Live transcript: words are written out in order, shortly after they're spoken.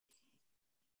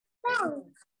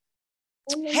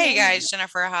Hey guys,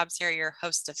 Jennifer Hobbs here, your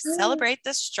host of Celebrate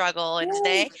the Struggle. And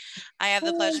today I have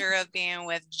the pleasure of being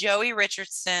with Joey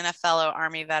Richardson, a fellow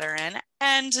Army veteran,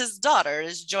 and his daughter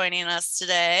is joining us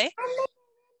today.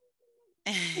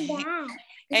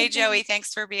 Hey Joey,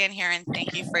 thanks for being here and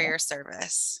thank you for your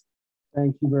service.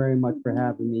 Thank you very much for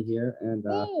having me here. And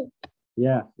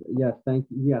yes, thank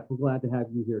you. Yes, we're glad to have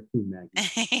you here too, Maggie.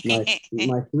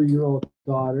 My 3-year-old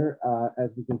daughter,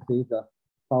 as you can see, is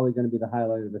probably going to be the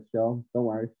highlight of the show. Don't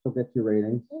worry, she'll get your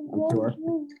ratings, I'm sure.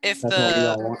 If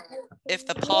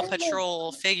the Paw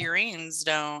Patrol figurines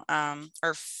don't,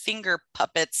 or finger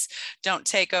puppets don't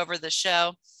take over the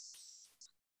show,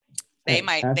 they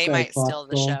might steal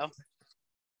the show.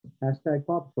 Hashtag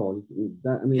Paw Patrol.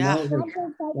 I mean, yeah. That's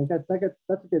a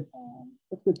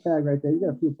good tag right there. You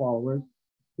got a few followers.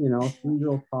 You know,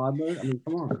 3-year-old toddler. I mean,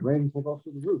 come on, ratings will go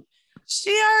through the roof. She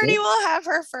already will have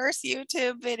her first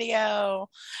YouTube video.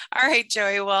 All right,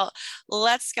 Joey. Well,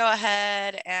 let's go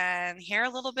ahead and hear a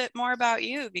little bit more about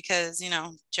you because, you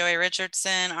know, Joey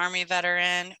Richardson, Army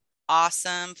veteran,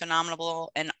 awesome,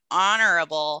 phenomenal, and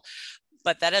honorable.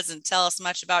 But that doesn't tell us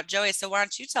much about Joey. So why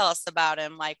don't you tell us about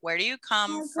him? Like, where do you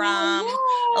come from?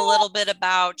 A little bit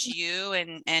about you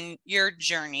and your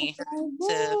journey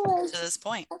to this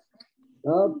point.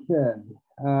 Okay.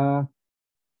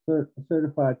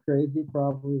 Certified crazy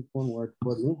probably is one word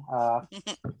for me.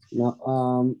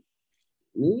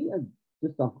 Me,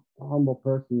 just a humble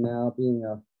person now, being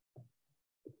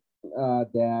a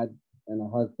dad and a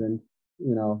husband.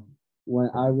 You know, when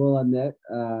I will admit,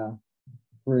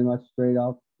 pretty much straight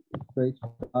shot, straight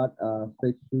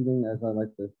shooting, as I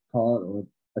like to call it, or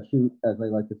a shoot, as I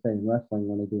like to say in wrestling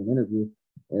when I do an interview,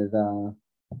 is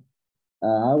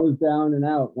I was down and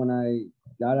out when I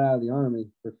got out of the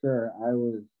Army, for sure. I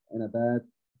was in a bad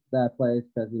place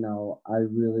because, you know, I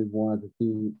really wanted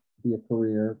to be a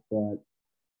career, but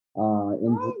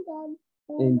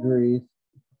injuries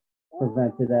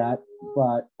prevented that.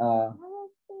 But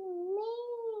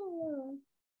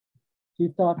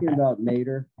she's talking about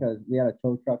Mater because we had a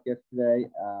tow truck yesterday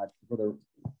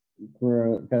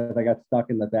because I got stuck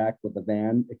in the back with the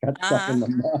van. It got stuck in the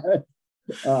mud.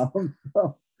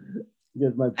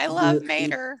 I love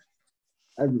Mater.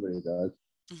 Everybody does.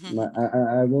 Mm-hmm.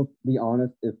 I will be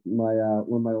honest. If one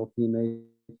of my old teammates,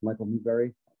 Michael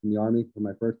Newberry from the Army, from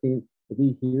my first team, if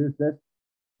he hears this,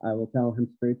 I will tell him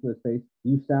straight to his face,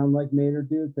 "You sound like Mater,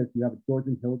 dude, because you have a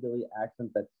Georgian hillbilly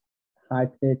accent that's high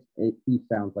pitched. He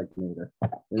sounds like Mater."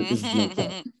 That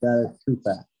is true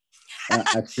fact.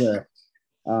 I swear.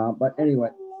 But anyway,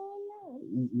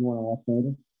 you want to watch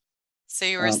Mater? So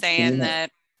you were saying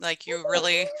that, like, you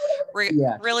really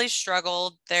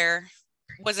struggled there.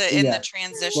 Was it in the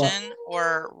transition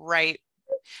or right?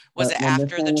 Was it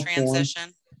after the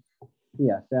transition?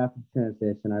 Yes, after the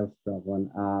transition, I was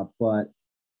struggling. But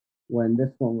when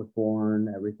this one was born,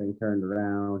 everything turned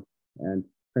around, and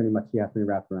pretty much you have to be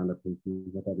wrapped around the pinky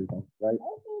with everything, right?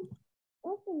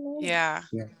 Yeah.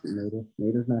 Yeah,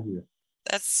 Mater's not here.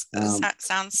 That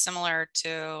sounds similar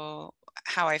to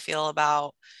how I feel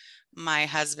about my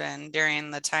husband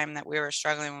during the time that we were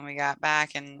struggling when we got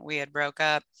back and we had broke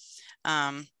up.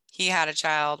 He had a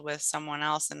child with someone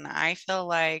else, and I feel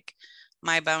like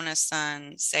my bonus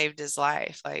son saved his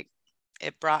life. Like,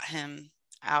 it brought him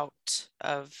out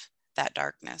of that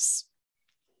darkness.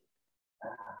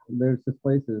 There's just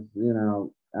places, you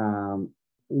know,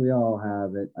 we all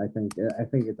have it. I think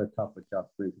it's a tough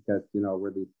adjustment because, you know,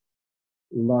 we're these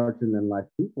larger than life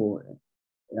people.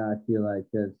 I feel like,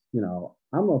 because, you know,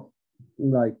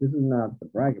 this is not to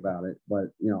brag about it,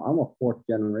 but, you know, I'm a 4th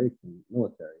generation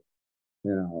military.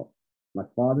 You know, my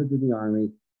father did the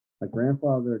Army, my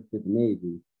grandfather did the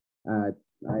Navy. I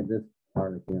just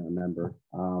hardly can't remember.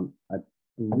 I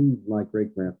believe my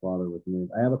great grandfather was Navy.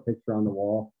 I have a picture on the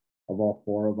wall of all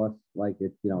 4 of us, like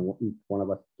it's, you know, each one of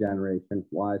us generation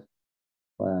wise.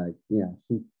 But yeah,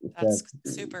 that's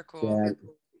super cool. Dad,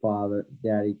 father,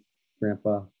 daddy,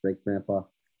 grandpa, great grandpa,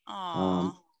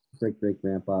 great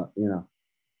grandpa. You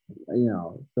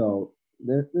know. So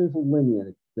there's a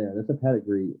lineage there. There's a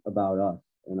pedigree about us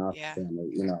and our family.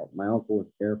 You know, my uncle was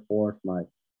Air Force. My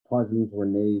cousins were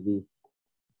Navy.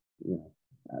 You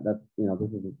know,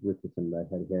 this is Richardson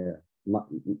redhead hair.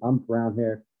 I'm brown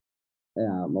hair.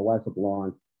 Yeah, my wife's a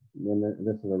blonde. And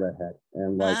this is a redhead.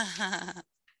 And like,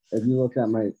 if you look at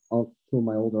two of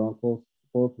my older uncles,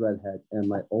 both redheads, and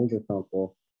my oldest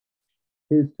uncle,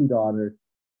 his 2 daughters,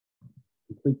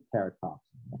 complete carrot tops.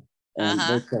 And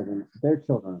their children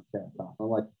are carrot tops. I'm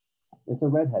like, it's a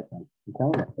redhead thing. I'm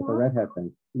telling you, it's a redhead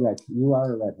thing. Yes, you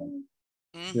are a redhead.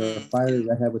 Mm-hmm. You're a fiery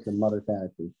redhead with your mother's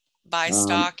attitude. Buy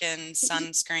stock and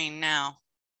sunscreen now.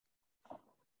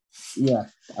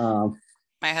 Yes.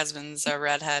 My husband's a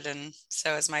redhead, and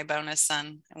so is my bonus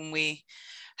son, and we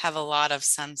have a lot of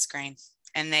sunscreen,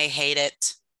 and they hate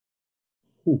it.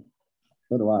 So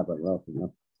do I, but well,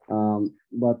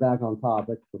 but back on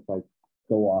topic, just like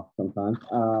go off sometimes.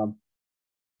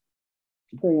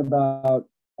 The thing about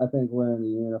I think wearing the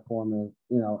uniform is,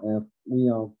 if we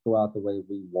don't go out the way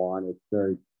we want, it's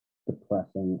very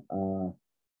depressing.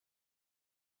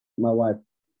 My wife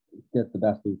did the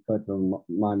best we could to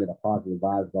remind me the positive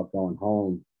vibes about going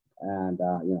home and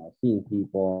seeing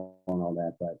people and all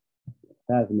that, but it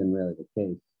hasn't been really the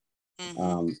case.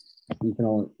 You can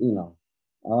only,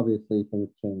 obviously things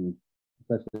change,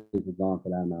 especially if you're gone for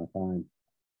that amount of time.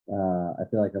 I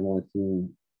feel like I've only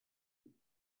seen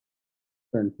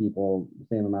certain people the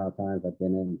same amount of times I've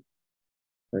been in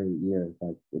for years.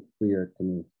 Like it's weird to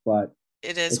me, but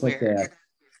it is it's weird. okay.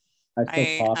 I still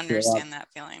I talk to a lot. understand that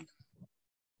feeling.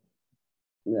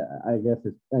 Yeah, I guess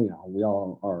it's we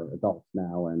all are adults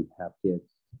now and have kids,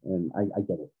 and I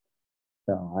get it.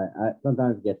 So I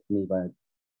sometimes it gets to me, but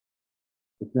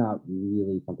it's not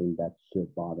really something that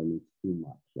should bother me too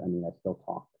much. I mean, I still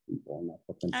talk to people, and that's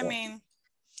what's important.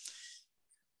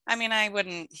 I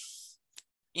wouldn't,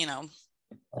 you know,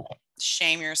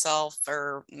 shame yourself,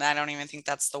 or I don't even think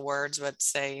that's the words, but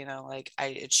say, like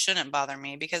it shouldn't bother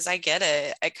me, because I get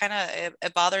it.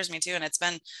 It bothers me too. And it's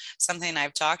been something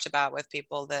I've talked about with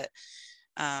people that,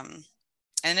 and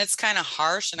it's kind of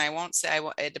harsh, and I won't say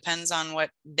it depends on what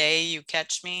day you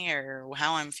catch me or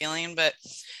how I'm feeling. But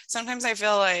sometimes I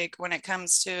feel like when it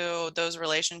comes to those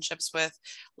relationships with,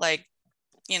 like,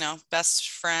 best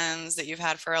friends that you've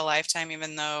had for a lifetime,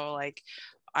 even though like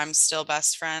I'm still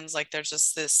best friends, like there's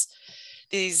just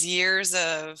these years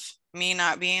of me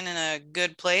not being in a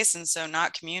good place, and so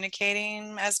not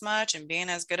communicating as much and being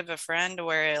as good of a friend,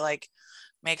 where it like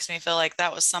makes me feel like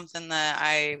that was something that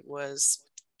I was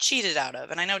cheated out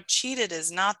of. And I know cheated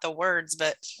is not the words,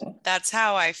 but that's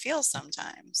how I feel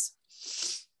sometimes.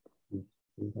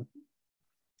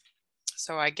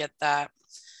 So I get that.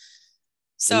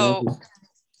 So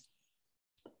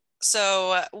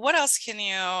what else can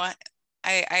you,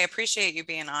 I appreciate you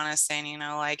being honest, saying,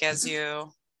 like as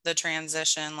the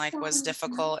transition like was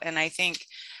difficult. And I think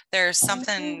there's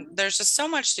just so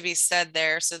much to be said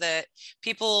there, so that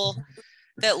people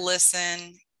that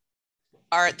listen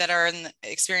are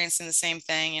experiencing the same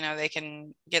thing, they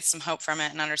can get some hope from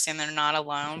it and understand they're not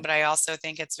alone. But I also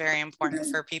think it's very important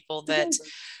for people that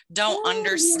don't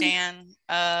understand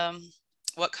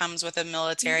what comes with a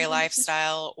military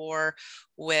lifestyle, or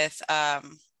with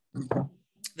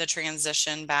the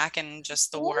transition back, and just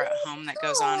the war at home that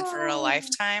goes on for a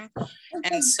lifetime.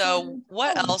 And so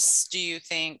what else do you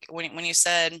think, when you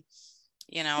said,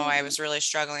 I was really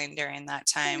struggling during that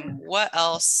time, what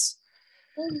else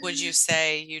would you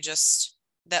say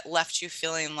that left you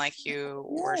feeling like you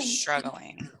were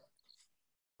struggling?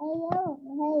 Oh.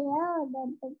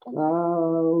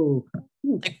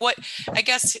 Like what, I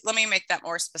guess, let me make that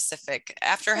more specific.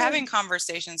 After having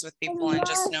conversations with people and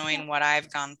just knowing what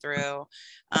I've gone through,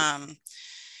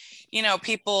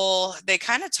 people, they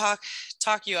kind of talk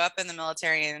you up in the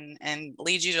military, and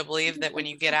lead you to believe that when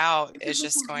you get out,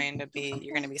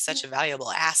 you're going to be such a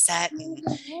valuable asset, and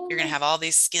you're going to have all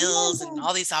these skills and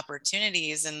all these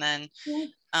opportunities. And then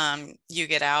you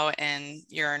get out, and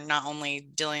you're not only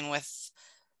dealing with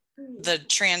the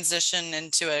transition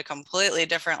into a completely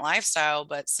different lifestyle,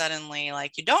 but suddenly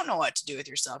like you don't know what to do with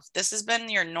yourself. This has been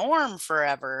your norm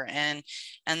forever. And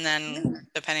then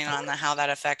depending on how that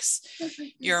affects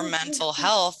your mental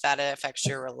health, that it affects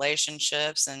your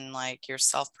relationships and like your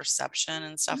self-perception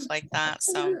and stuff like that.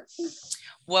 So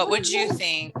what would you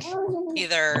think,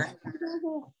 either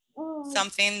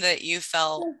something that you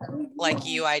felt like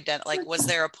like, was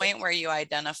there a point where you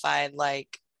identified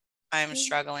like, I'm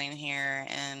struggling here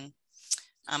and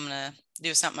I'm gonna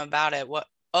do something about it?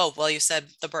 Oh, well, you said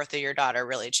the birth of your daughter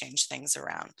really changed things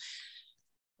around.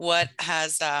 What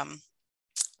has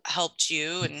helped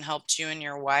you and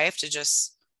your wife to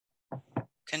just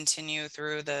continue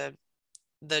through the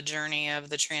journey of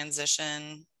the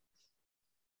transition?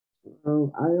 I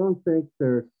don't think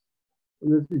this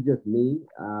is just me.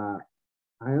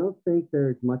 I don't think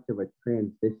there's much of a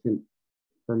transition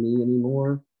for me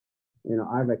anymore.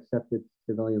 I've accepted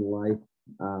civilian life.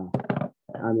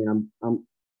 I mean, I'm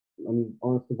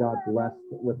honestly God blessed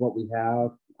with what we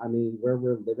have. I mean, where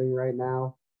we're living right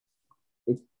now,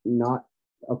 it's not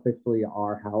officially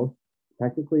our house.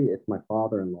 Technically, it's my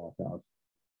father-in-law's house.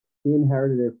 He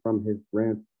inherited it from his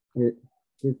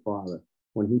father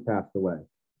when he passed away,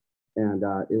 and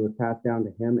it was passed down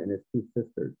to him and his two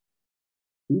sisters.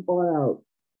 He bought out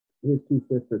his two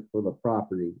sisters for the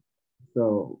property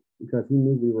So because he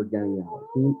knew we were getting out.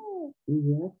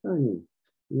 Yes, honey.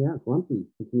 Yeah, Grumpy.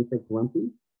 Can you say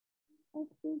Grumpy?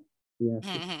 Yes.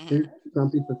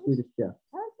 Grumpy's the Swedish chef.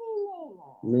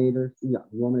 Mater. Yeah.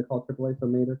 You want me to call AAA so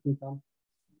Mater can come?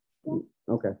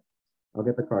 Okay. I'll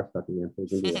get the car stuck again so we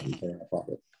can do that and pay out of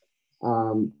pocket.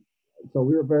 So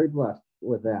we were very blessed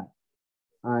with that.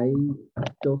 I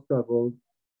still struggled.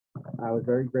 I was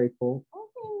very grateful.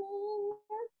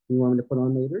 You want me to put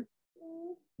on Mater?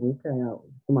 Okay,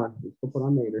 come on, let's go put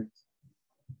on Mater.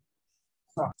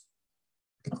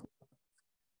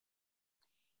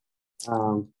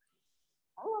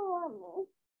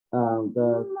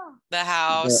 The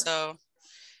house. So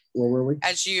where were we?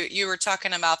 As you were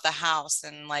talking about the house,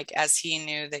 and like as he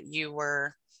knew that you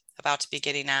were about to be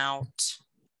getting out,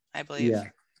 I believe.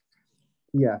 Yeah.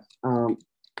 Yes.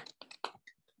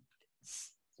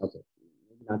 Okay.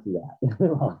 Not do that.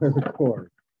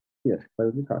 Record. Yes. Play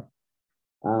with your car.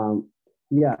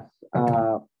 Yes.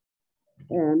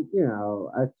 And you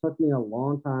know, it took me a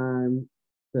long time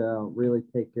to really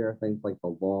take care of things like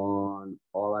the lawn,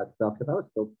 all that stuff, because I was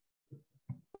still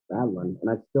battling, and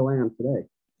I still am today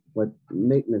with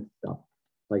maintenance stuff,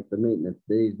 like the maintenance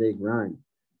day grind.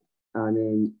 I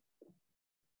mean,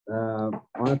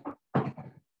 honestly,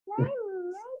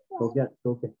 go get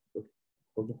the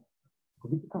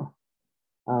car.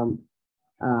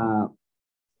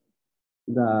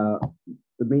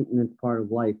 The maintenance part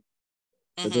of life,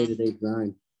 the day-to-day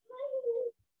grind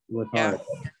was hard.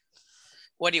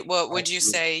 What would you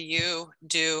say you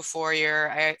do for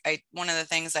your, I one of the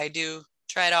things I do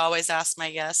try to always ask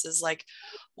my guests is like,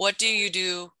 what do you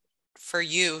do for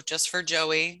you, just for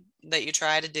Joey, that you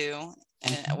try to do,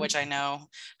 and which I know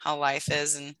how life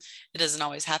is and it doesn't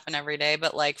always happen every day,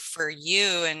 but like for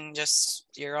you and just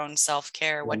your own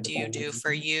self-care, what do you do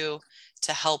for you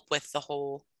to help with the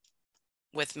whole,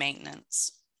 with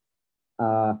maintenance?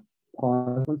 Pause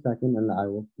 1 second and I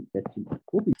will get you.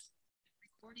 Recording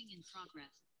in progress.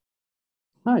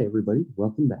 Hi, everybody.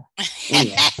 Welcome back.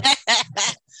 Anyway,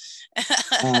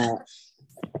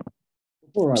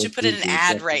 we should put in an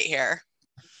ad right here.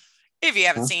 If you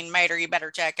haven't seen Mater, you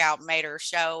better check out Mater's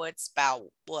show. It's about,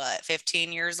 what,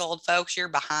 15 years old, folks? You're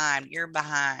behind. You're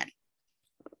behind.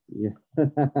 Yeah.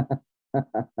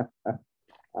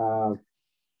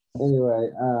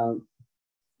 Anyway,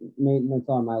 maintenance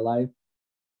on my life,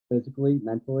 physically,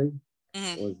 mentally,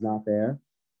 was not there.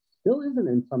 Still isn't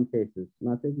in some cases. I'm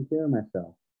not taking care of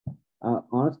myself.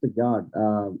 Honest to God,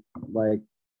 like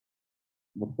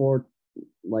before,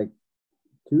 like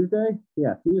Tuesday,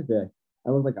 I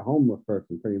look like a homeless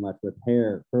person pretty much, with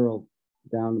hair curled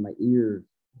down to my ears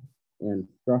and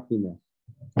scruffiness.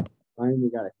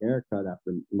 Finally got a haircut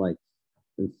after like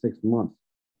in 6 months,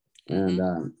 and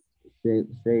shaved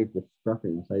the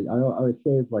scruffiness. I would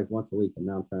shave like once a week, and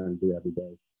now I'm trying to do it every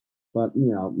day. But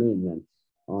you know, maintenance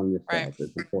on yourself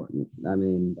is important. I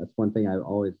mean, that's one thing I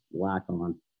always lack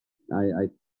on. I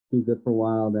do good for a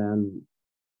while, then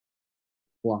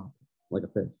flop like a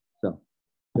fish. So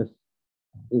just,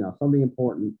 you know, something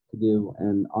important to do.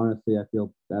 And honestly, I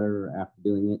feel better after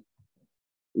doing it,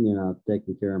 you know,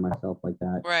 taking care of myself like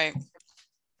that. Right.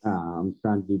 I'm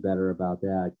trying to do better about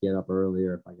that. Get up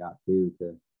earlier if I got to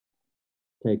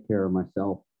take care of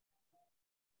myself.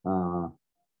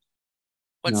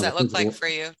 What's that look like for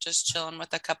you? Just chilling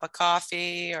with a cup of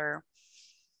coffee, or?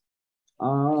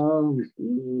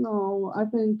 No, I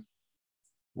think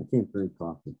I can't drink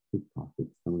coffee. Coffee for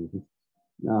some reason.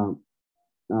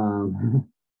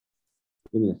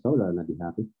 Give me a soda and I'd be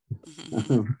happy.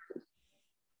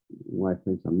 Wife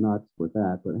thinks I'm nuts with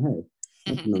that, but hey,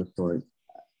 that's another story.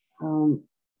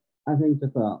 I think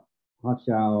just a hot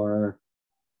shower,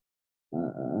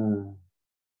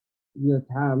 just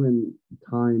having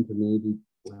time to maybe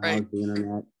browse the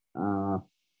internet,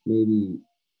 maybe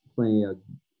play a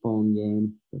phone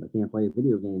game, because I can't play a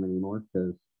video game anymore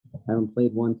because I haven't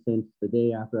played one since the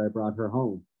day after I brought her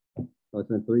home. So it's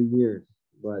been 3 years,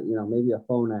 but you know, maybe a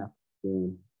phone app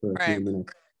game for a few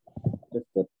minutes just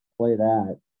to play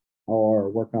that, or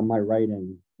work on my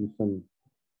writing, do some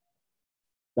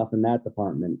stuff in that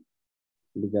department,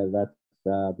 because that's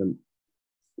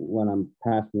what I'm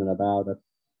passionate about. That's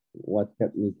what's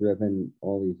kept me driven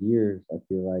all these years. I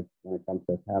feel like when it comes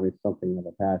to having something of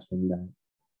a passion, that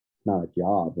it's not a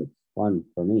job, it's fun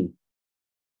for me.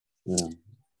 Yeah.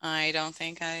 I don't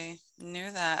think I knew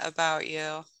that about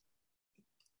you.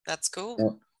 That's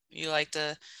cool. You like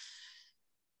to,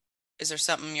 is there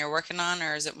something you're working on,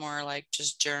 or is it more like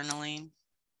just journaling?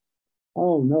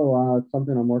 Oh no, it's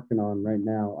something I'm working on right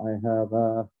now. I have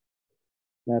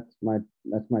that's my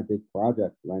big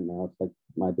project right now. It's like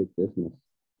my big business,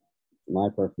 my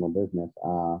personal business.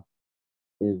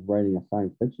 is writing a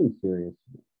science fiction series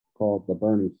called The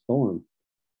Burning Storm.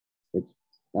 It's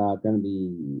going to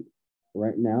be,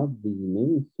 right now, the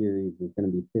main series is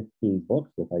going to be 15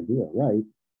 books if I do it right.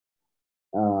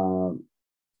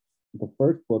 The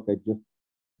first book I just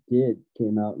did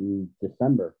came out in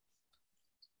December.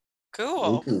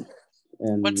 Cool.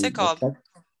 And what's it called?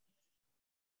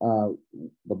 The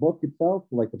book itself,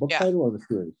 like the book title or the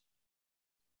series?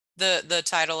 The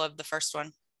title of the first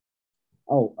one.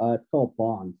 Oh, it's called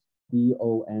Bonds.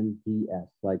 Bonds,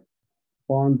 like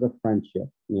bonds of friendship.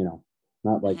 You know,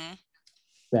 not like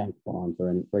bank bonds or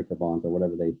any breaker bonds or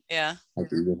whatever they like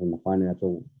to use in the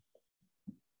financial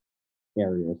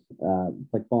areas.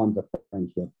 It's like bonds of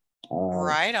friendship.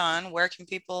 Right on. Where can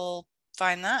people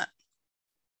find that?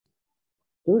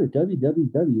 Go to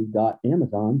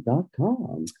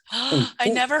www.amazon.com. I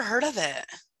never heard of it.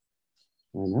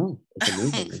 I know. It's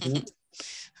amazing, isn't it?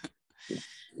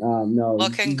 No.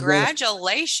 Well,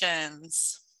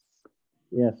 congratulations.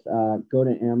 Yes. Go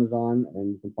to Amazon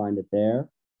and you can find it there.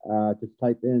 Just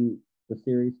type in the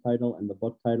series title and the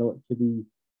book title. It should be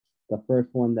the first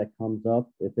one that comes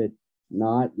up. If it's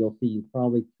not, you'll see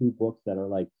probably 2 books that are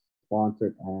like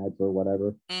sponsored ads or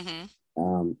whatever.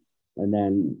 And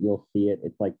then you'll see it.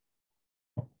 It's like,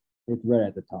 it's right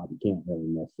at the top. You can't really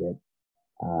miss it.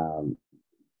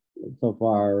 So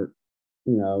far,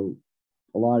 you know,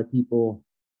 a lot of people,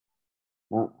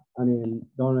 I'm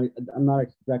not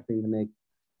expecting to make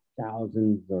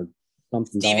thousands or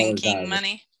something Stephen dollars King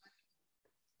money.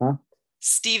 Huh?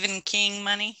 Stephen King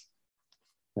money.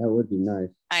 That would be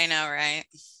nice. I know, right?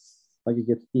 If I could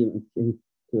get Stephen King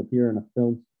to appear in a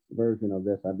film version of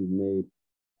this, I'd be made.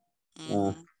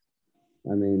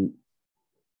 I mean,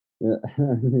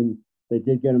 they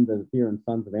did get him to appear in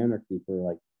Sons of Anarchy for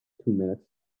like 2 minutes.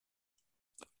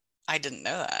 I didn't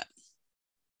know that.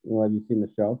 Well, have you seen the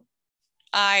show?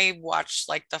 I watched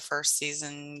like the first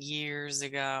season years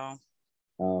ago.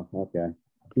 Oh, okay.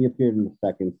 He appeared in the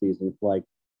second season for like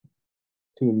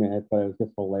 2 minutes, but it was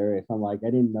just hilarious. I'm like,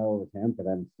 I didn't know it was him because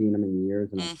I haven't seen him in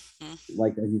years, and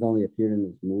like he's only appeared in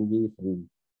his movies and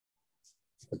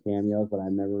the cameos, but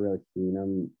I've never really seen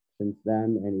him since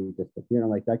then. And he just appeared. I'm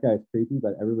like, that guy's creepy,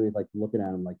 but everybody's like looking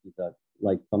at him like he's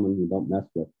like someone you don't mess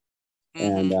with.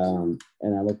 And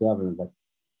I looked up and it was like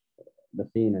the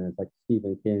scene, and it's like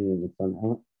Stephen King and his son.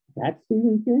 That's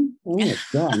Stephen King? Oh my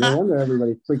god! No wonder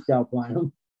everybody freaked out by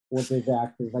him with his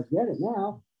actors. Like, get it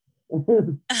now.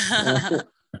 And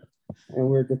we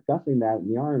were discussing that in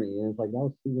the army, and it's like, that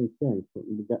was Stephen King,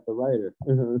 the writer.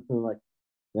 So like,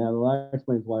 yeah, well, that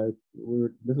explains why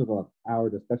this was an hour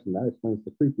discussion. That explains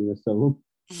the creepiness of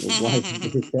why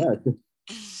his character.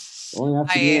 Only has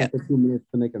to be in it for 2 minutes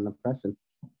to make an impression.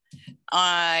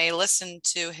 I listened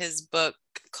to his book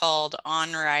called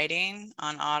On Writing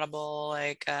on Audible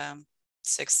like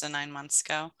 6 to 9 months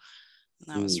ago. And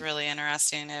that was really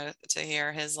interesting to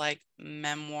hear his like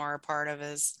memoir part of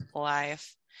his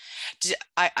life.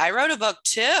 I wrote a book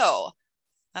too.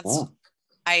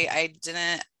 I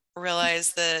didn't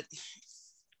realize that.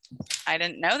 I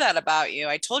didn't know that about you.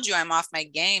 I told you I'm off my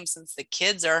game since the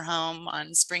kids are home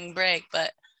on spring break,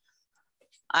 but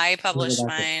I published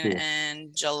mine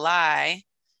in July.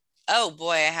 Oh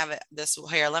boy, I have it this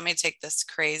here. Let me take this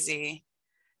crazy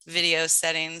video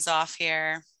settings off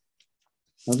here.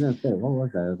 I was gonna say, what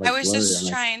was that? I was just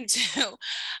trying to,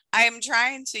 I'm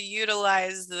trying to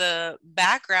utilize the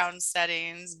background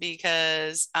settings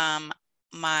because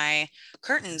my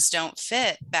curtains don't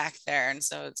fit back there. And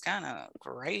so it's kind of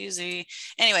crazy.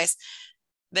 Anyways,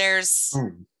 there's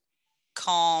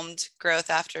Calmed Growth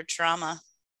After Trauma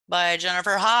by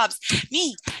Jennifer Hobbs.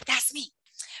 That's me.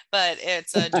 But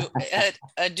it's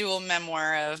a dual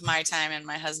memoir of my time and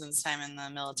my husband's time in the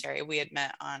military. We had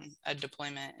met on a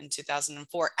deployment in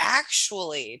 2004.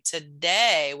 Actually,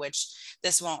 today, which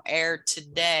this won't air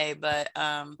today, but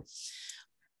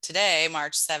today,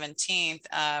 March 17th,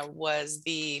 was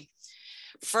the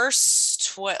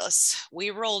first we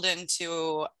rolled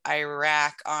into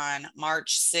Iraq on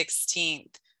March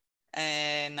 16th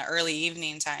in the early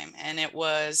evening time, and it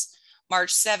was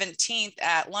March 17th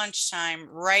at lunchtime,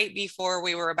 right before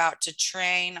we were about to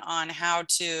train on how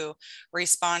to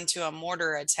respond to a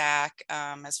mortar attack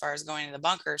as far as going to the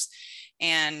bunkers.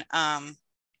 And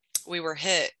we were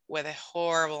hit with a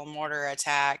horrible mortar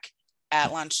attack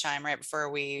at lunchtime right before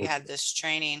we had this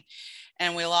training.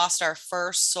 And we lost our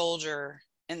first soldier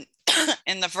in,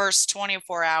 in the first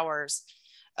 24 hours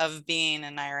of being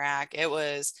in Iraq. It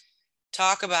was,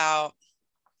 talk about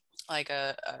like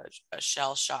a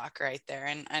shell shock right there.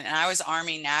 And I was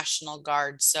Army National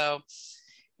Guard. So,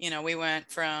 we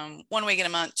went from 1 week in a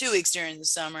month, 2 weeks during the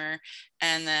summer,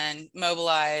 and then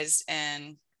mobilized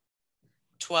in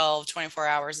 24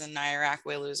 hours in Iraq.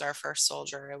 We lose our first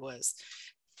soldier. It was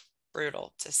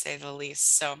brutal, to say the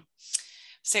least. So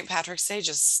St. Patrick's Day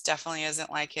just definitely isn't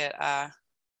like it.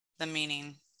 The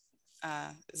meaning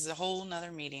is a whole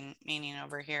nother meaning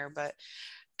over here. But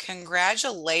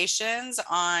congratulations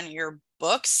on your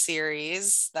book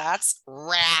series. That's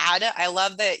rad. I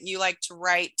love that you like to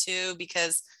write too,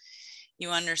 because you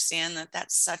understand that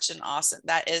that's such an awesome,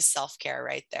 that is self-care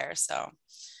right there. So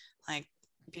like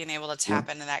being able to tap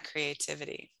into that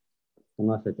creativity.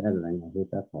 Unless it's editing, I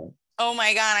hate that part. Oh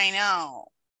my God, I know.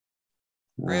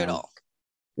 Brutal.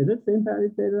 Is it St.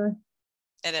 Patty's Day today?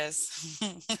 It is.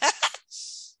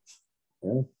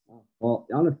 Really? Well,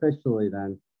 unofficially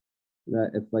then,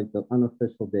 it's like the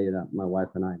unofficial day that my wife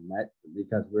and I met,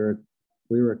 because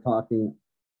we were talking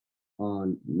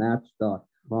on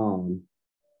Match.com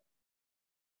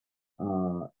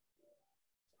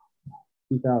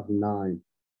 2009.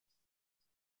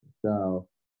 So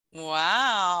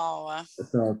wow.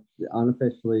 So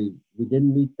unofficially, we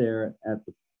didn't meet there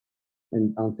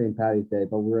on St. Patty's Day,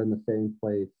 but we were in the same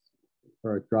place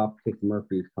for a Dropkick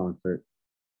Murphys concert.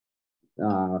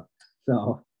 I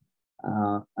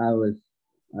was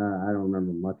I don't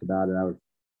remember much about it.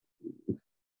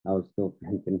 I was still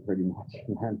drinking pretty much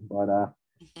then,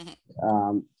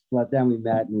 but then we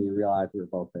met and we realized we were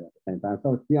both there at the same time.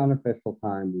 So it's the unofficial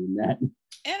time we met.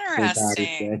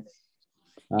 Interesting.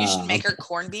 You should make her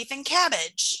corned beef and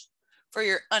cabbage for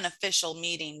your unofficial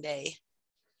meeting day.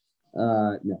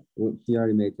 No, she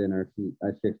already made dinner. She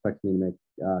expects me to make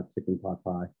chicken pot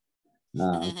pie.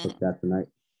 I'll cook that tonight.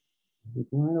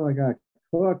 Why do I got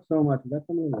cook so much? We got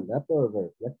so many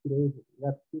leftovers. Yesterday, we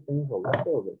got 2 things of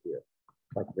leftovers here.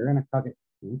 Like, you're gonna cook it.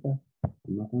 Okay.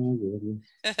 I'm not gonna argue with you.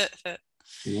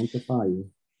 I won't defy you.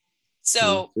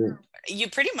 So you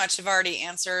pretty much have already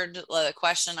answered the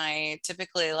question I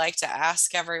typically like to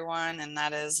ask everyone, and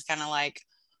that is kind of like,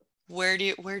 where do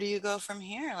you go from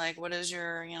here? Like, what is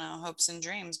your, hopes and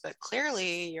dreams? But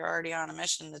clearly you're already on a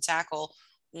mission to tackle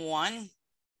one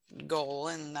goal,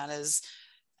 and that is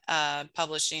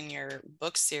publishing your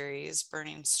book series,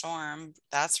 Burning Storm.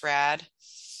 That's rad.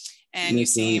 And you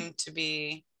seem to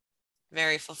be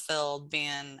very fulfilled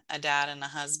being a dad and a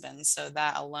husband. So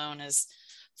that alone is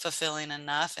fulfilling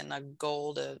enough, and a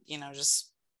goal to,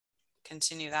 just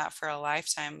continue that for a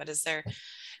lifetime. But is there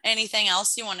anything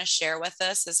else you want to share with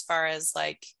us as far as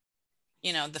like,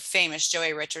 the famous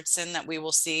Joey Richardson that we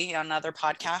will see on other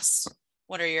podcasts?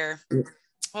 What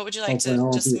would you like to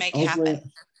just make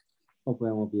happen? Hopefully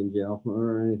I won't be in jail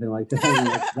or anything like that.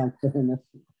 I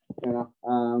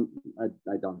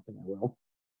don't think I will.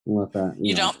 Unless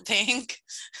you don't think?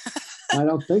 I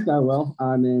don't think I will.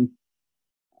 I mean,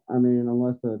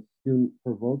 unless a student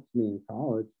provokes me in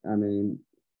college.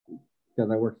 Because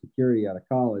I work security out of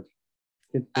college.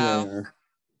 Kids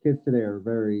today are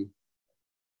very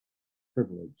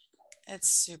privileged. It's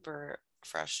super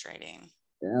frustrating.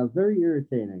 Yeah, very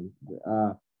irritating.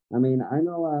 I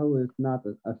know I was not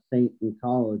a saint in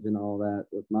college and all that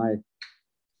with my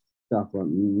stuff, but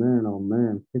man, oh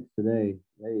man, kids today,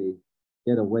 they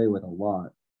get away with a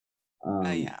lot.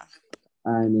 Yeah.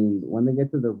 When they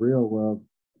get to the real world,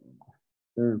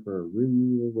 they're in for a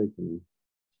real awakening.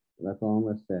 That's all I'm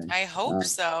going to say. I hope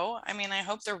so. I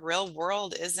hope the real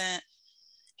world isn't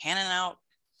handing out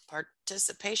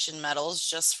participation medals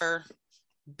just for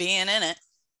being in it.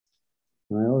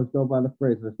 I always go by the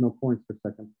phrase, there's no points for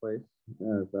second place,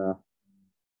 as that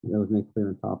was made clear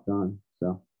in Top Gun.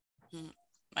 So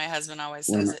my husband always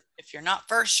says it, if you're not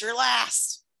first, you're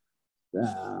last.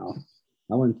 I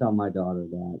wouldn't tell my daughter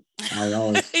that. I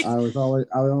would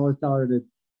always tell her to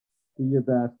do your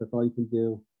best. That's all you can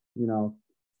do.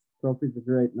 Trophies are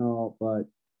great and all, but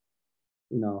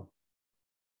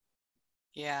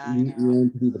yeah, you aim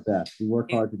to be the best. You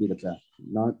work hard to be the best.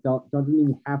 Doesn't mean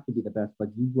you have to be the best,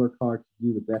 but you work hard to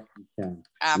do the best you can.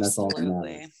 Absolutely. And that's all that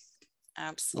matters.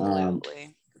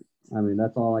 Absolutely.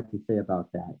 That's all I can say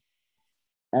about that.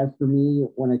 As for me,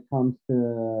 when it comes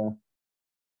to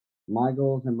my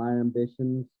goals and my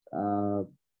ambitions, I'm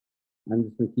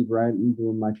just gonna keep writing,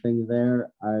 doing my thing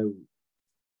there. I'm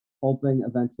hoping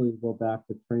eventually to go back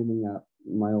to training at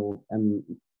my old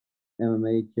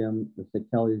MMA gym, the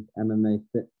Kelly's MMA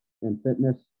and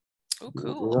Fitness. Oh,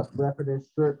 cool. Repping his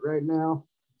shirt right now.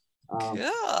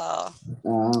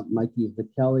 Cool. Mikey's the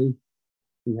Kelly.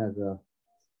 He has a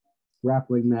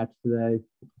grappling match today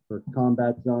for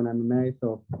Combat Zone MMA.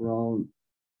 So for all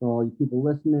you people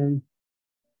listening,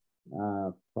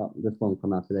 this won't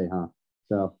come out today, huh?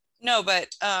 So no,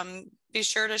 but be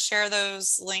sure to share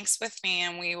those links with me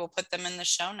and we will put them in the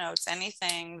show notes.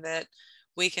 Anything that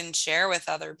we can share with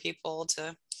other people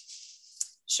to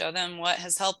show them what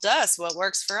has helped us, what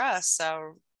works for us.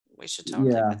 So we should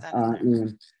totally put that in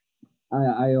there. I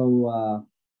mean, I owe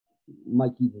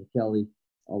Mikey Kelly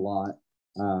a lot,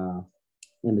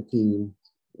 and the team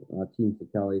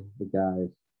Kelly, the guys.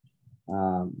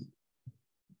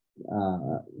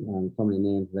 And so many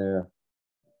names there.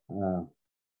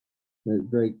 A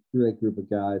great group of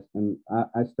guys. And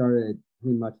I started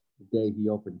pretty much the day he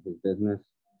opened his business,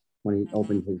 when he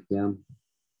opened his gym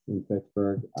in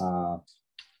Pittsburgh.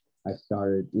 I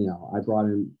started, I brought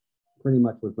in, pretty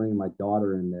much was bringing my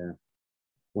daughter in there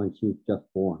when she was just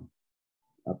born,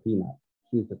 a peanut.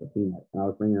 She was just a peanut. And I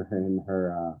was bringing her in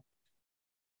her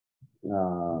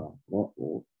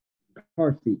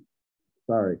car seat.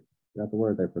 Sorry, got the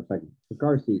word there for a second. The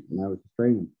car seat, and I was just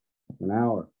training for an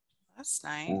hour. That's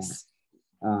nice.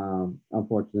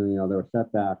 Unfortunately, there were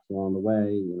setbacks along the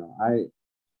way.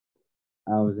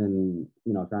 I was in,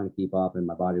 trying to keep up, and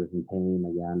my body was in pain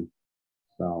again.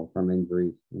 So from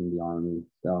injuries in the Army.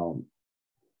 So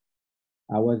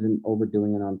I wasn't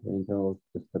overdoing it on painkillers,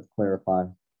 just to clarify.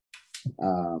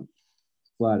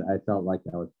 But I felt like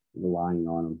I was relying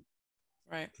on them.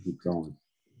 Right. To keep going.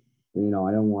 I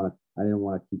didn't want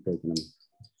to keep taking them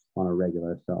on a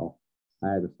regular, so I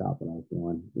had to stop what I was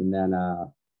doing. And then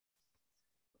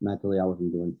mentally, I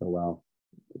wasn't doing so well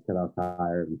because I was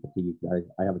tired and fatigued.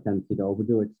 I have a tendency to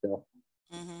overdo it still.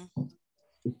 Mm-hmm.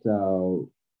 So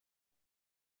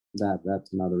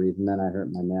that's another reason. Then I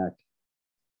hurt my neck,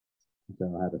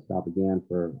 so I had to stop again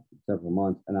for several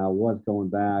months. And I was going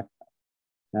back,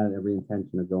 had every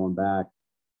intention of going back.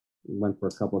 Went for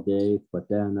a couple of days, but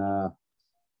then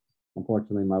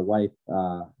unfortunately, my wife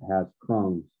has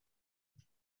Crohn's.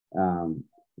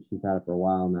 She's had it for a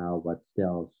while now, but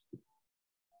still,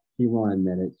 she won't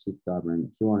admit it. She's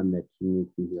stubborn. She won't admit she needs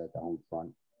to be here at the home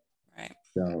front. Right.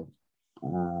 So,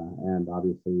 and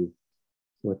obviously,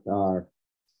 with our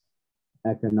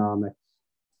economic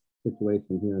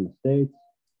situation here in the States,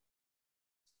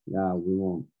 we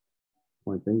won't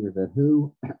point fingers at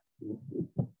who.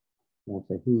 Won't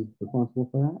say who's responsible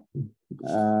for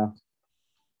that.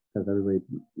 Because everybody,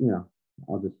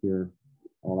 I'll just hear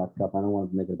all that stuff. I don't want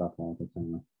to make it about politics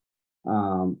anyway.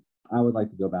 I would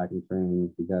like to go back and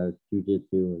train because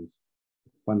jiu-jitsu is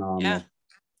phenomenal.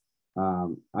 Yeah.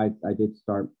 I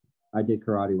did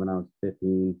karate when I was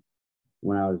 15,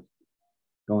 when I was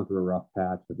going through a rough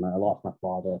patch. I lost my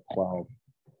father at 12.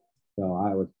 So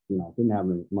I was, didn't have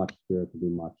much spirit to do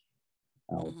much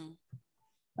else.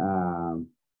 Mm-hmm.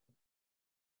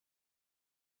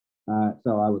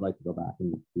 So I would like to go back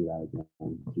and do that again.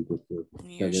 Jiu-jitsu.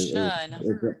 You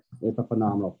should. It's a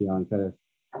phenomenal feeling because,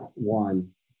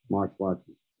 one, martial arts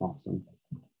is awesome.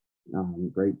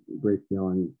 Great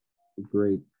feeling.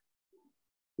 Great.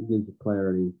 It gives you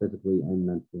clarity physically and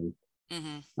mentally.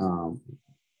 Mm-hmm.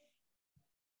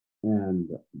 And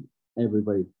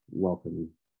everybody's welcoming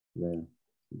there.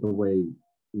 The way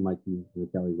Mikey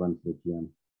Kelly runs the gym.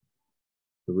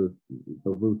 The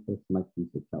ruthless Mikey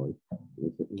Kelly.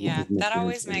 Yeah, that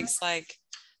always makes like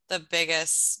the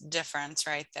biggest difference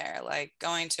right there. Like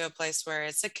going to a place where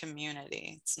it's a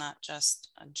community. It's not just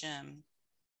a gym.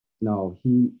 No,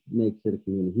 he makes it a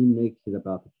community. He makes it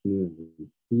about the community.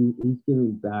 He's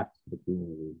giving back to the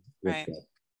community. Right. It.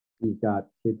 He's got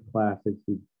kids classes.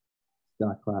 He's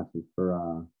got classes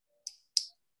for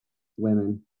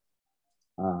women.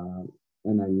 And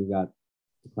then you got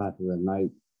classes at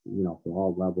night, for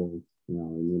all levels.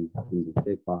 You can do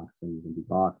kickboxing, you can do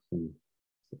boxing,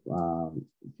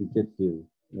 jiu-jitsu.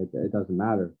 It doesn't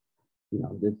matter. He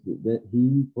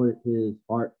put his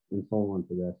heart and soul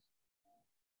into this,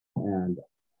 and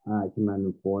I commend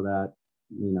him for that.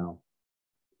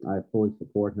 I fully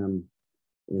support him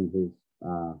in his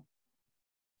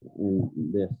in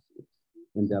this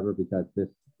endeavor because this,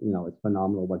 it's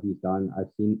phenomenal what he's done. I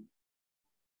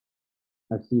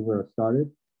see where it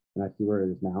started, and I see where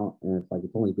it is now, and it's like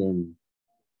it's only been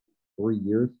 3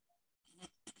 years.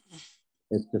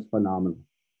 It's just phenomenal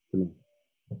to me.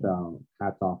 So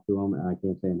hats off to him, and I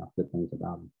can't say enough good things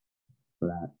about him for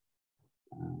that.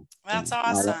 That's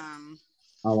awesome.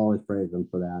 I'll always praise him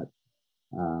for that.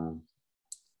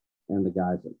 And the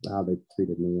guys, how they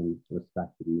treated me and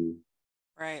respected me.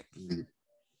 Right.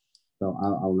 So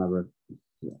I'll never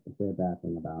say a bad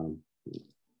thing about him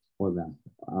or them.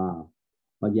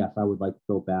 But yes, I would like to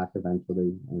go back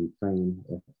eventually and train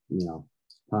if,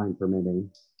 time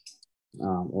permitting,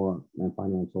 and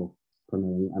financial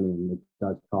permitting. I mean, it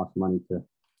does cost money to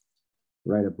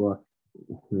write a book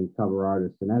I mean, cover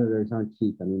artists and editors aren't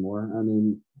cheap anymore. I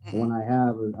mean, the one I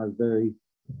have are very,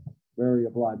 very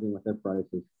obliging with their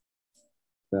prices.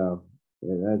 So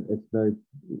it's very,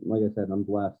 like I said, I'm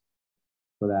blessed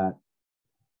for that,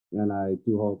 and I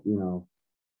do hope,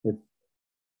 it's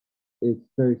it's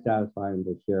very satisfying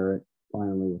to share it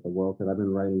finally with the world, because I've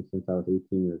been writing since I was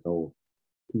 18 years old.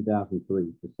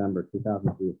 2003, December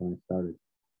 2003 is when I started.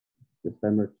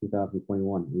 December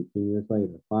 2021, 18 years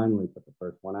later, finally put the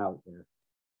first one out there.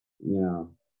 You know,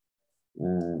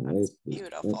 That's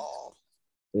beautiful.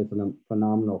 It's a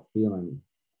phenomenal feeling.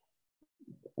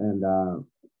 And I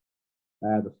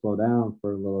had to slow down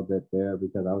for a little bit there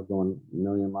because I was going a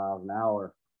million miles an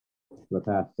hour for the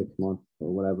past 6 months or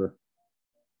whatever.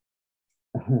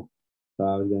 So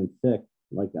I was getting sick.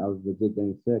 Like, I was legit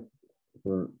getting sick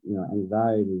for,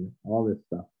 anxiety, all this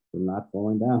stuff, from not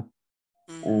slowing down.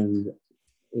 And,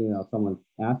 someone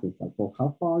asked me, like, well,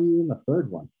 how far are you in the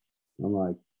third one? I'm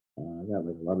like, I got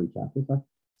like 11 chapters left.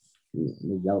 And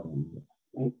they yelled at me,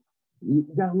 hey, you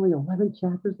got only 11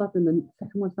 chapters left, and the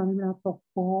second one's not even out till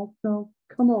fall, so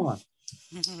come on.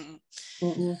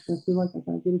 Well, I feel like I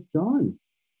gotta get it done.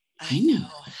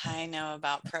 I know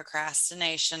about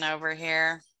procrastination over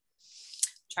here.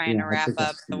 Trying to wrap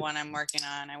up the one I'm working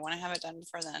on. I want to have it done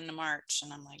before the end of March,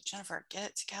 and I'm like, Jennifer, get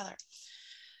it together.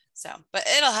 So, but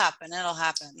it'll happen. It'll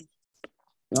happen.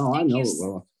 Oh, I know it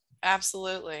will.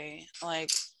 Absolutely.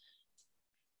 Like,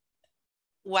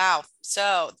 wow.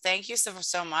 So thank you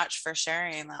so much for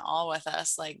sharing that all with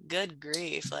us. Like, good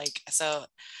grief. Like, so,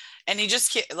 and you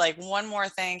just like, one more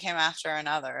thing came after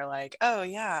another. Like, oh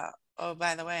yeah. Oh,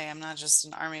 by the way, I'm not just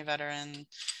an Army veteran,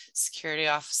 security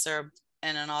officer,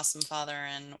 and an awesome father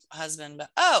and husband, but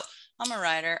oh, I'm a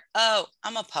writer. Oh,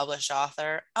 I'm a published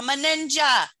author. I'm a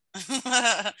ninja.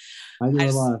 I do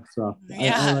a lot of stuff.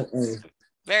 Yeah.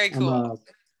 Very cool.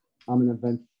 I'm an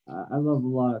event. I love a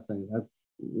lot of things.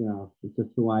 It's just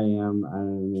who I am. I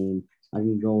mean, I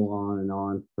can go on and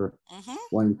on for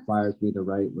what inspires me to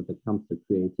write when it comes to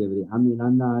creativity. I mean,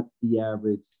 I'm not the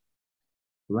average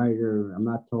writer. I'm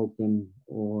not Tolkien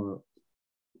or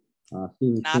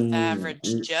Stephen King. Not the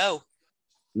average Joe.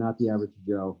 Not the average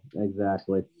Joe,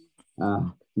 exactly.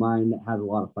 Mine has a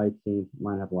lot of fight scenes.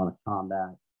 Mine has a lot of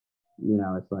combat.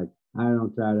 It's like, I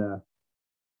don't try to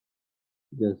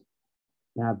just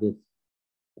have this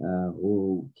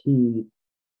teen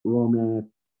romance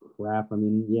crap. I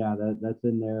mean, yeah, that's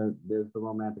in there. There's the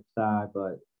romantic side,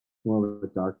 but more of a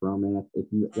dark romance. If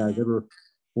you guys ever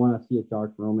want to see a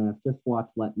dark romance, just watch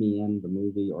Let Me In, the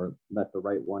movie, or Let the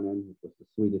Right One In, which was the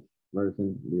Swedish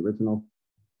version, the original.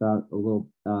 About a little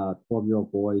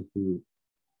 12-year-old boy who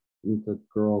meets a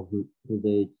girl whose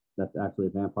age that's actually a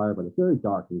vampire, but it's very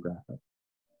dark and graphic.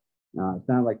 It's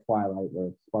not like Twilight where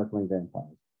it's sparkling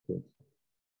vampires. Kids.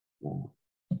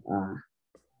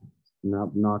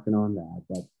 Not knocking on that,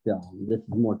 but still, this is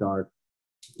more dark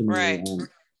to me, right.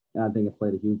 And I think it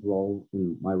played a huge role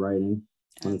in my writing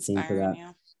when it came to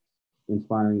that,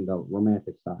 inspiring the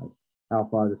romantic side. How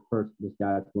far this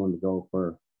guy is willing to go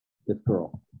for this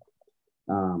girl.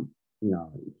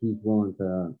 He's willing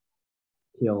to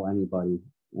kill anybody,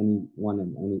 anyone,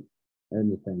 and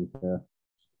anything to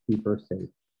keep her safe.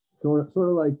 Sort of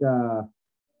like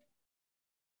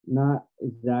not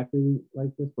exactly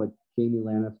like this, but Jaime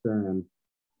Lannister and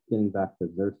getting back to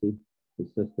Cersei, his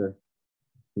sister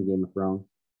in Game of Thrones,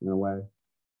 in a way.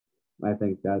 I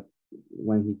think that's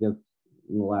when he gives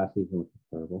in the last season, which is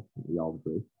terrible. We all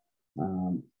agree.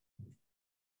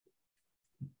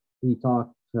 He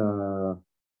talked to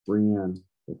Brienne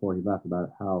before he left about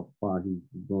how far he's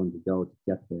willing to go to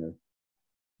get there,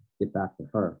 get back to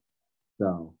her.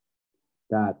 So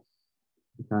that's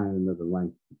kind of the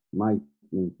length my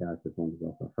main character is going to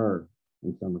go for her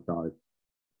in some regards,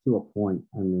 to a point.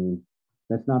 I mean,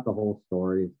 that's not the whole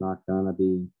story. It's not gonna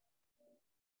be,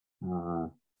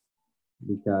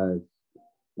 because,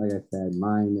 like I said,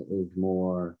 mine is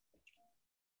more.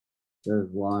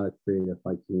 There's a lot of creative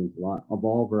fight scenes, a lot of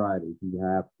all varieties. You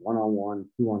have 1-on-1,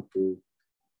 2-on-2,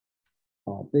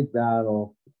 big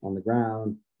battle on the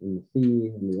ground, in the sea,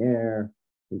 in the air,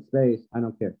 in space. I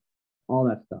don't care. All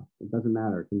that stuff. It doesn't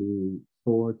matter. It can be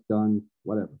swords, guns,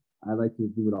 whatever. I like to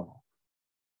do it all.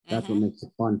 That's what makes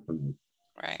it fun for me.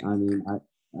 Right. I mean,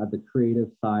 the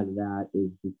creative side of that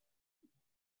is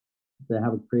to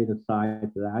have a creative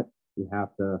side to that. You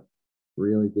have to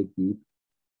really dig deep.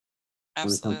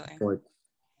 Absolutely. When it comes to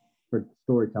for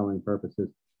storytelling purposes.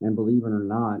 And believe it or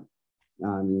not,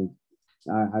 I mean,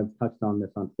 I've touched on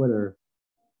this on Twitter,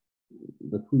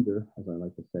 the tweeter, as I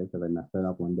like to say, because I messed that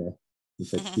up one day. He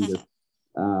said tweeter,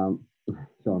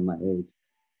 showing my age.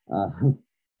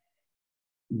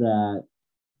 That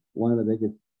one of the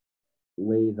biggest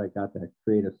ways I got that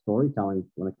creative storytelling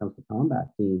when it comes to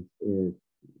combat scenes is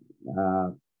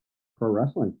pro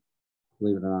wrestling.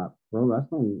 Believe it or not, pro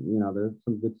wrestling, there's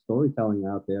some good storytelling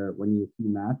out there. When you see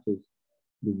matches,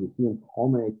 you see them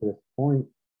culminate to this point,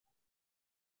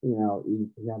 you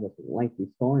have this lengthy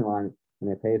storyline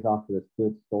and it pays off to this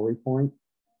good story point,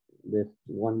 this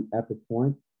one epic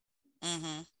point.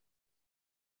 Mm-hmm.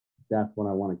 That's what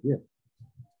I want to give.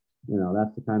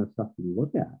 That's the kind of stuff you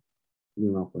look at,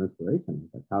 for inspiration.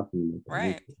 It's like, how can you make it?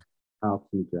 Right. How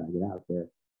can you drag it out there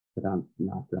without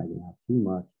not dragging it out too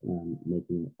much and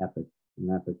making it an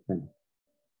epic finish?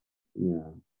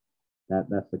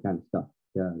 That's the kind of stuff.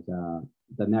 Because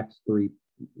the next three,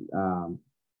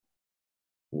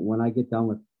 when I get done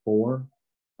with 4,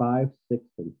 5, 6,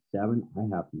 and 7, I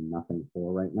have nothing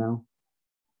for right now.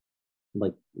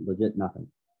 Like legit nothing.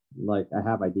 Like I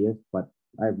have ideas, but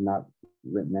I have not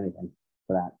written anything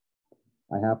for that.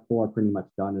 I have 4 pretty much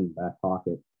done in the back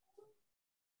pocket,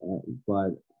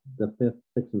 but the 5th,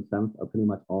 6th, and 7th are pretty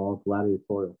much all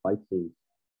gladiatorial fight scenes.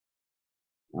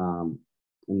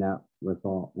 In that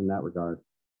regard,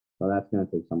 so that's going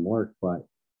to take some work. But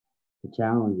the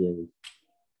challenge is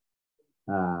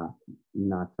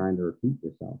not trying to repeat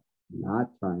yourself,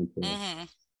 not trying to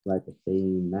write the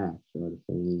same match or the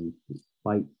same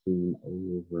fight scene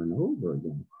over and over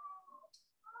again.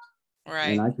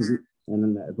 Right. And I can, and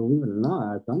then, believe it or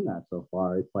not, I've done that so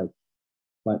far. It's like,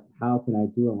 but how can I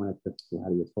do it when it's just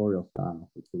gladiatorial style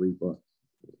for 3 books?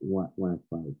 When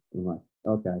it's like, I'm like,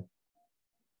 okay,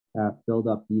 build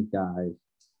up these guys,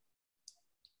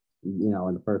 in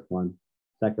the first one.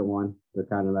 Second one, they're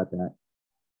kind of at that,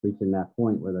 reaching that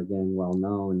point where they're getting well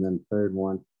known. And then the third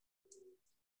one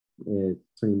is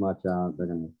pretty much they're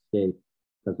going to escape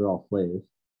because they're all slaves,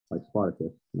 like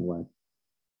Spartacus in a way.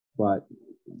 But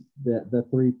the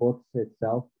 3 books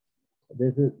itself,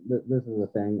 this is the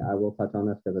thing. I will touch on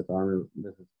this because it's armor.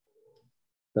 This is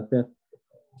the 5th.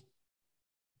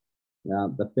 Yeah,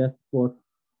 the 5th book.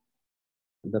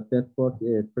 The 5th book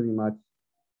is pretty much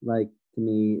like, to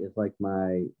me, is like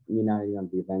my uniting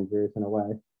of the Avengers in a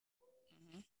way.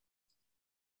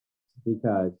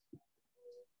 Because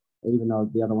even though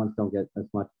the other ones don't get as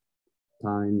much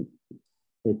time,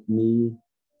 it's me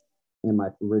and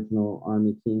my original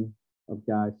army team of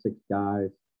guys, 6 guys,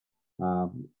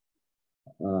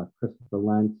 Christopher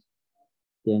Lentz,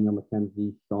 Daniel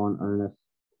McKenzie, Sean Ernest,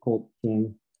 Colt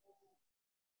King,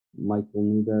 Michael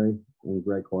Newberry, and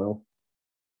Greg Hoyle.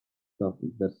 So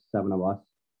the 7 of us.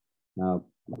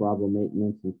 Bravo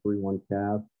Maintenance and 3-1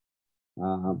 Cav.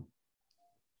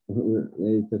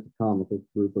 It's just a comical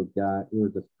group of guys. We were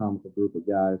just a comical group of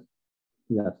guys.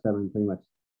 We got 7, pretty much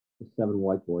 7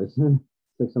 white boys. 6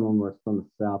 of them were from the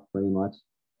South, pretty much.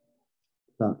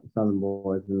 Southern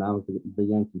boys, and I was the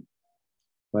Yankee.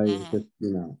 But it's just,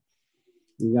 you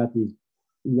got this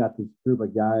group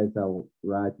of guys that will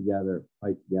ride together,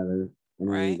 fight together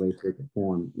in any way, shape, or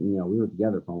form. We were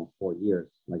together for almost 4 years,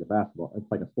 like a basketball.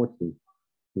 It's like a sports team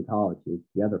in college. We were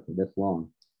together for this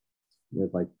long.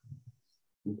 It's like,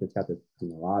 you just got this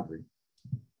camaraderie.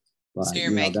 But, so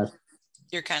you're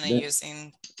kind of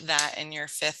using that in your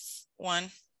 5th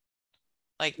one,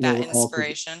 like that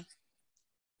inspiration.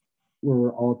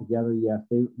 We're all together. Yes,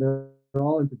 they're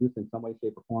all introduced in some way,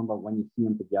 shape, or form. But when you see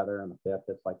them together in the 5th,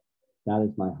 it's like, that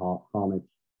is my homage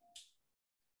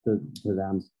to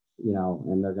them,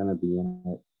 and they're gonna be in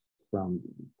it from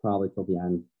probably till the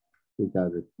end,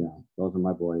 because it's, those are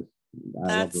my boys.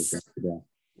 I love those guys today.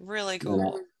 Really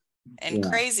cool. And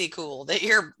crazy cool that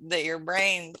your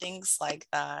brain thinks like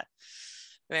that.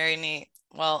 Very neat.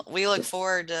 Well, we look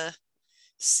forward to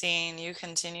seeing you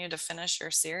continue to finish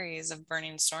your series of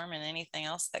Burning Storm and anything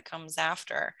else that comes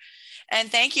after.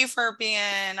 And thank you for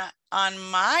being on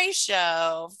my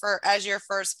show as your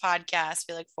first podcast.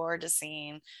 We look forward to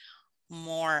seeing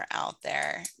more out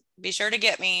there. Be sure to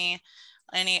get me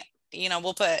any,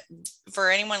 we'll put,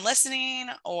 for anyone listening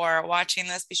or watching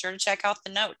this, be sure to check out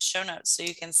the show notes, so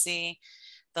you can see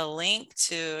the link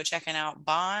to checking out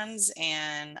Bonds,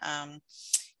 and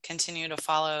continue to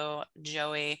follow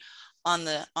Joey on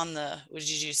the what did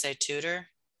you say, Tutor?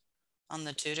 On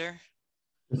the Tutor?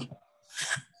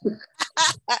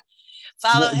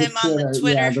 Follow him on the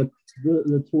Twitter. Yeah,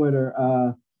 the Twitter.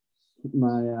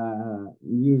 My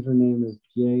username is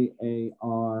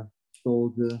JAR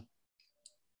Soldier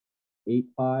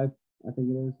 85, I think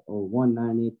it is, or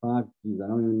 1985. Geez, I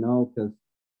don't even know, because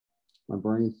my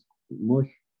brain's mush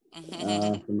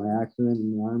from my accident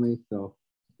in the Army. So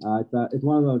it's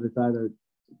one of those. It's either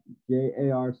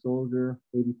JAR Soldier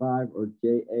 85 or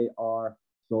JAR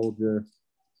Soldier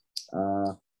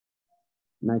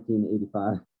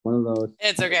 1985. one of those.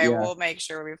 It's okay. Yeah. We'll make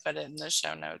sure we put it in the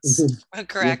show notes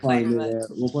correctly. We'll find it there.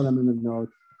 We'll put them in the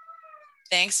notes.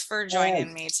 Thanks for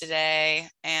joining me today.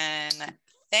 And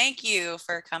thank you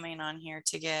for coming on here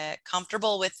to get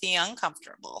comfortable with the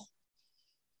uncomfortable.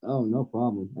 Oh, no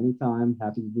problem. Anytime.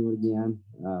 Happy to do it again.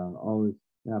 Always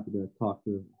happy to talk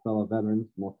to fellow veterans,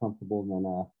 more comfortable than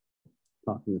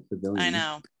talking to civilians. I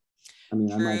know. I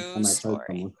mean, I might hurt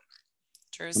someone.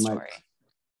 True story.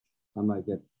 I might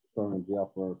get thrown in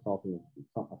jail for assaulting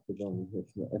a civilian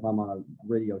if I'm on a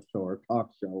radio show or a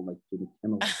talk show like Jimmy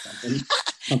Kimmel or something.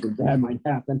 Something bad might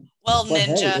happen. Well, but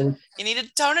Ninja, hey, you need to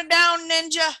tone it down,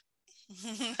 Ninja.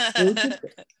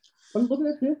 But look at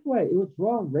it this way. It was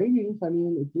raw ratings. I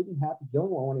mean, it didn't happen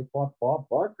Gilmore when he fought Bob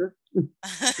Barker.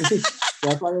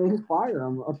 That's why they didn't fire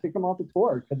him or pick him off the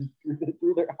tour, because it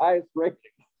threw their highest ratings.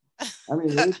 I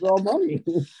mean, it was raw money.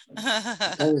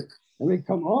 I mean,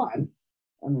 come on.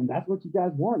 I mean, that's what you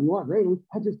guys want. You want ratings.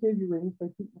 I just gave you ratings by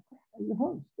keeping your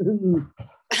host.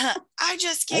 I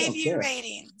just gave you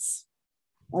ratings.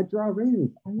 I draw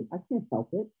ratings. I can't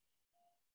help it.